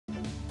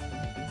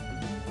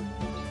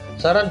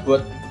Saran buat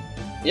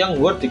yang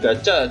buat di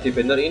gacha di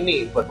banner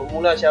ini, buat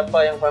pemula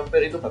siapa yang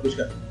vampir itu bagus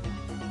gak?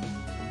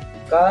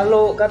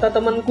 Kalau kata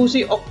temanku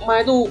sih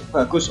OGHMA itu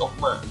bagus.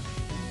 OGHMA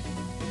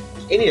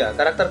ini ya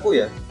karakterku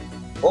ya.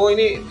 Oh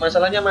ini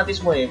masalahnya mati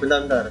semua ya,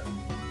 bentar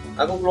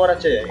aku keluar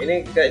aja ya,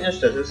 ini kayaknya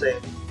sudah selesai,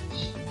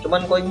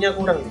 cuman koinnya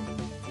kurang.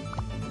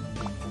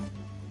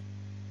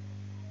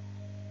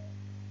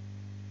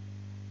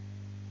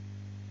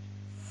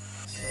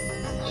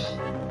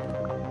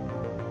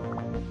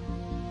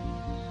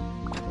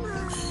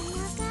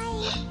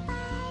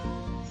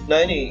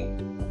 Nah ini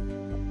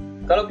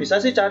kalau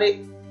bisa sih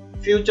cari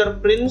Future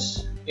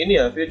Prince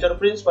ini ya, Future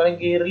Prince paling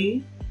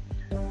kiri,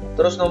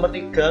 terus nomor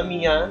 3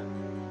 Mia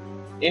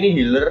ini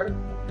healer,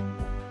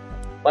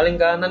 paling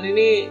kanan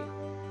ini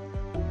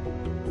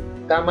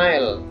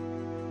Kamael.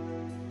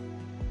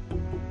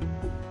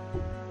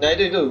 Nah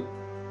itu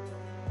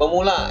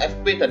pemula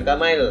FP dan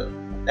Kamael.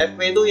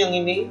 FP itu yang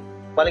ini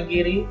paling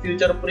kiri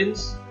Future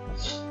Prince,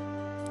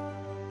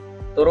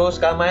 terus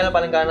Kamael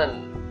paling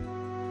kanan.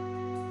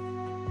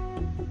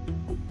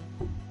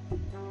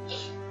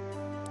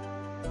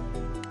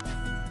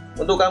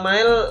 Untuk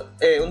Kamael,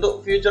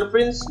 untuk Future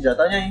Prince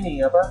senjatanya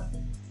ini apa?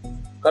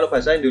 Kalau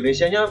bahasa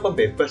Indonesianya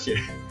pembebas ya.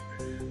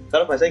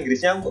 Kalau bahasa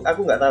Inggrisnya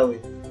aku nggak tahu.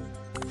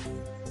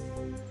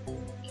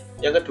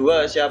 Yang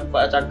kedua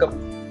siapa cakep?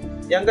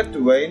 Yang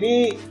kedua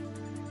ini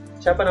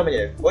siapa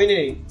namanya? Oh ini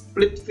nih,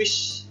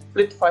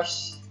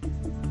 Splitfish.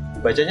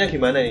 Bacanya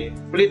gimana nih?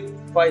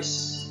 Splitfish.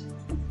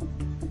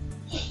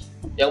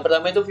 Yang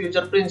pertama itu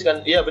Future Prince kan?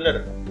 Iya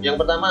bener. Yang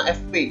pertama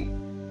FP.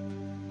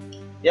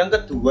 Yang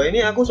kedua ini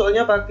aku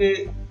soalnya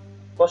pakai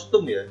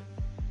kostum ya,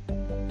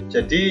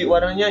 jadi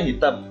warnanya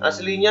hitam,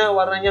 aslinya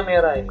warnanya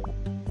merah ini.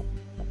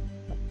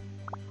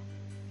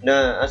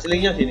 Nah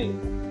aslinya gini.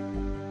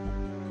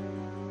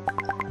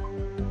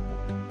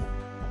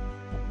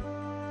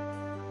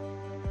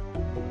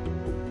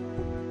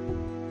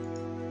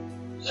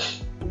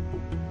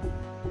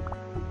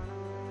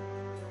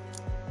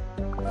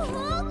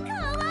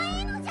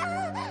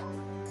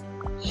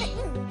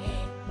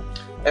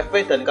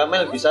 FP dan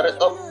Kamel bisa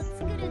red off.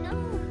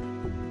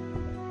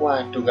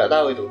 Waduh, nggak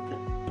tahu itu.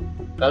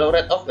 Kalau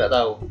red off nggak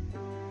tahu.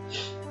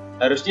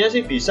 Harusnya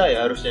sih bisa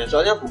ya, harusnya.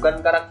 Soalnya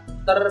bukan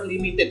karakter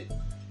limited.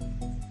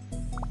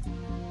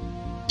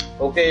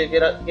 Oke,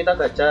 kita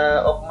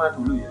gacha OGHMA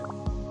dulu ya.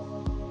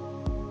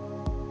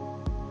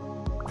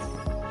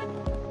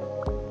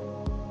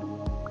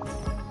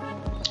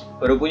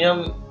 Baru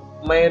punya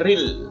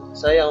Meryl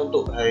saya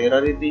untuk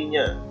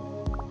hierarchy-nya.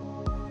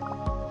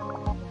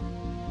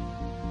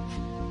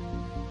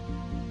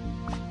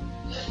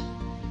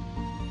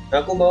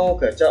 Aku mau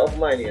gacha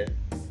OGHMA ini ya.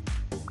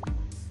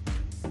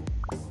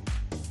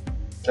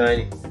 Nah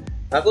ini,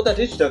 aku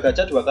tadi sudah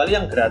gacha 2 kali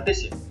yang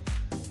gratis ya.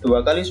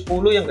 2 kali 10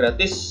 yang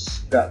gratis,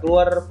 nggak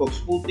keluar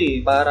box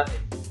putih, parah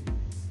ya.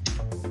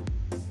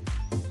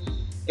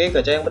 Oke,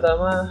 gacha yang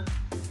pertama.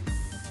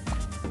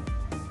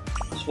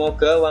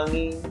 Semoga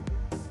wangi.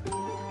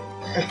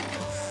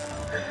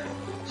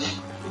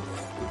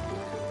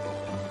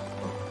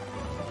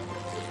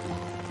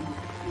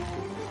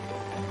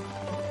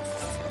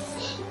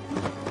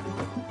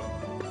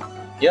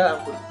 Ya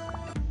ampun,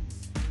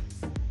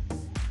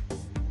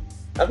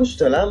 aku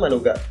sudah lama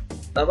loh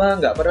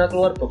nggak pernah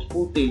keluar box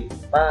putih,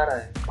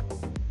 parah.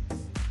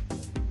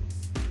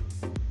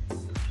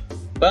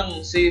 Bang,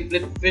 si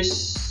Splitfish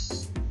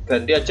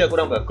ganti aja,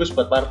 kurang bagus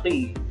buat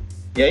party.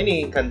 Ya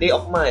ini ganti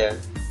OGHMA ya,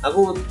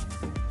 aku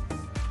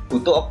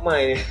butuh OGHMA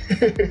ini.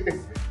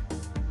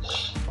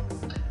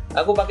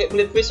 Aku pakai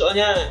Splitfish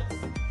soalnya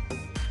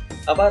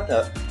apa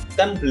ada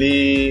kan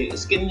beli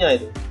skinnya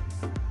itu,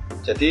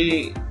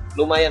 jadi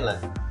lumayan lah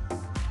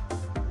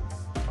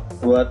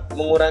buat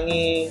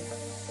mengurangi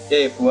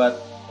buat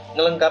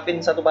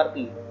ngelengkapin satu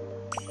party.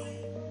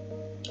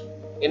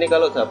 Ini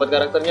kalau dapat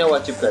karakternya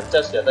wajib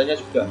gacha, senjatanya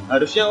juga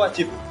harusnya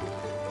wajib,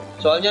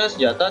 soalnya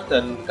senjata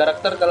dan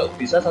karakter kalau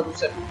bisa satu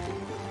set.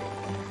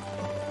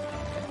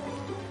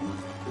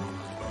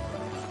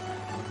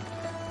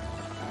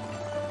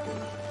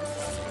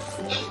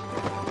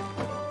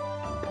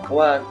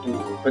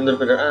 Waduh,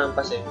 bener-bener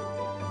ampas ya.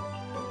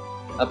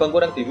 Abang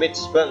kurang damage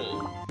bang.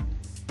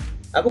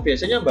 Aku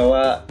biasanya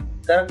bawa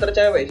karakter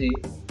cewek sih.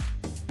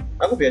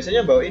 Aku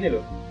biasanya bawa ini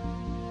loh.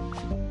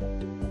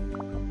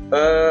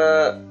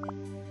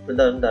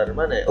 Bentar,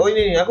 mana ya? Oh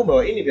ini aku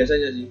bawa ini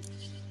biasanya sih.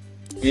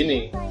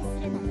 Ini.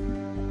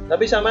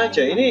 Tapi sama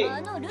aja, ini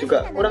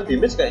juga kurang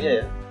damage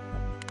kayaknya ya.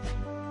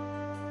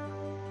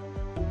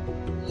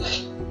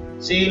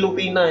 Si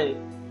Lupina ini.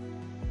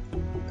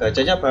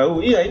 Gacanya bau.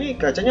 Iya, ini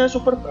gacanya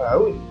super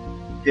bau.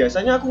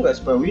 Biasanya aku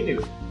nggak sebau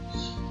ini loh.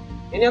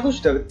 Ini aku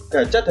sudah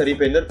gacha dari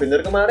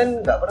banner-banner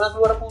kemarin nggak pernah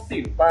keluar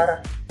putih,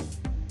 parah.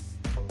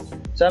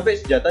 Sampai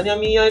senjatanya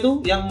Mia itu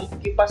yang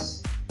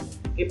kipas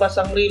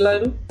Sangrila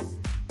itu,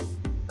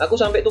 aku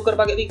sampai tuker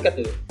pakai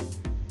tiket itu.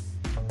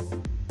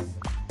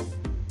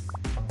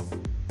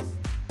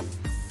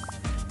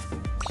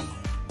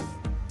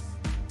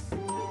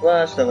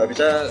 Wah, sudah nggak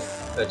bisa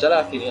gacha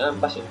lagi nih,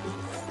 ampas ya.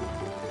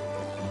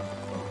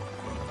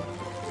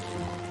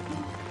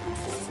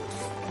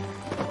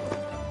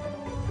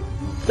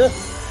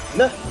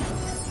 Nah,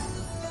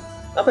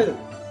 apa itu?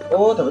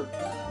 Oh, dapat.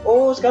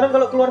 Oh, sekarang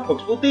kalau keluar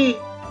box putih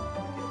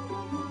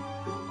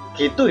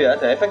gitu ya,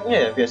 ada efeknya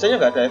ya.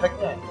 Biasanya nggak ada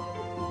efeknya.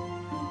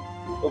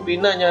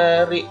 Upina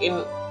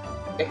nyariin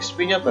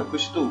XP-nya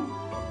bagus tuh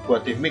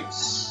buat di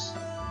mix.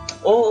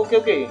 Oh, oke.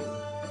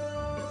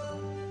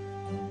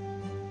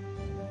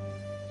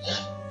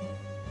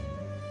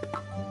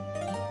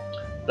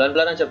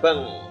 Pelan-pelan aja bang,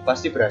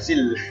 pasti berhasil.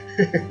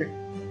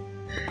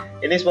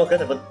 Ini semoga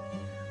dapat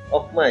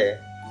OGHMA ya.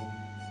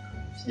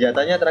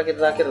 Senjatanya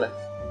terakhir lah.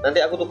 Nanti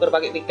aku tuker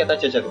pakai tiket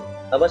aja jago.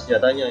 Apa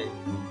senjatanya ya?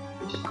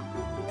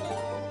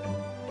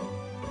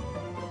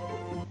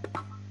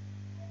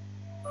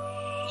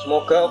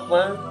 Semoga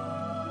OGHMA.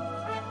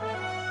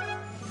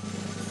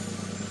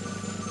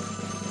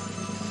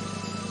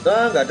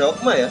 Nah, nggak ada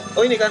OGHMA ya.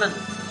 Oh, ini kanan.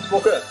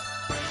 Semoga.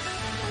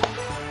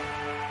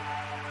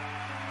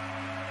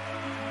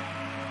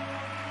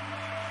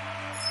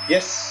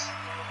 Yes.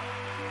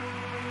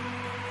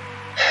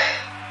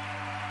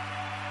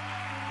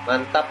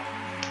 Mantap.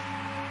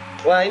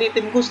 Wah, ini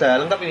timku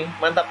sudah lengkap ini.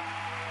 Mantap.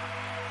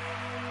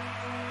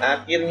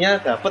 Akhirnya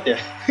dapet ya.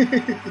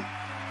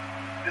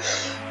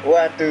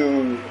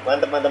 Waduh,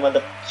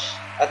 mantap.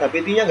 Ada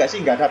PT-nya nggak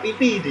sih? Nggak ada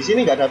PT. Di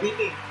sini nggak ada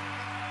PT.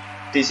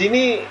 Di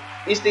sini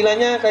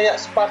istilahnya kayak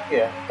spark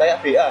ya,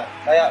 kayak BA,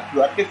 kayak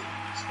blue active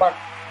spark.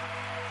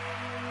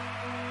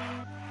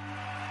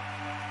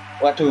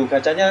 Waduh,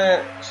 gacanya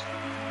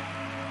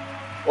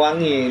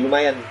wangi,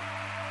 lumayan.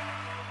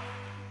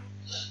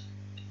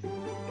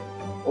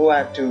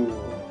 Waduh,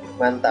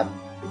 mantap.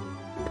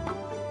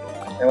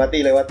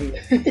 Lewati.